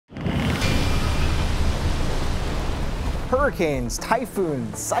hurricanes,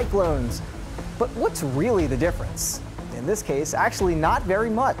 typhoons, cyclones. But what's really the difference? In this case, actually not very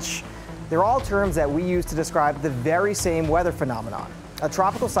much. They're all terms that we use to describe the very same weather phenomenon, a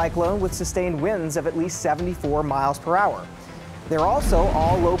tropical cyclone with sustained winds of at least 74 miles per hour. They're also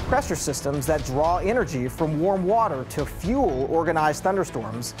all low pressure systems that draw energy from warm water to fuel organized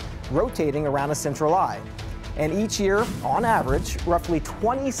thunderstorms rotating around a central eye. And each year, on average, roughly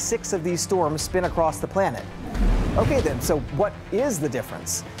 26 of these storms spin across the planet. Okay then, so what is the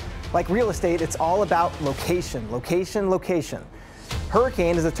difference? Like real estate, it's all about location, location, location.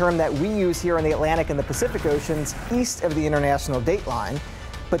 Hurricane is a term that we use here in the Atlantic and the Pacific Oceans east of the international date line.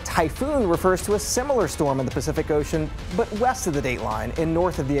 But typhoon refers to a similar storm in the Pacific Ocean, but west of the date line and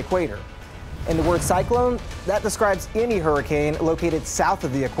north of the equator. And the word cyclone, that describes any hurricane located south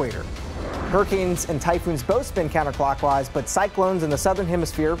of the equator. Hurricanes and typhoons both spin counterclockwise, but cyclones in the southern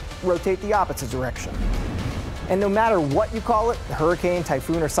hemisphere rotate the opposite direction. And no matter what you call it, hurricane,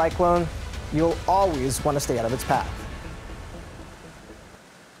 typhoon, or cyclone, you'll always want to stay out of its path.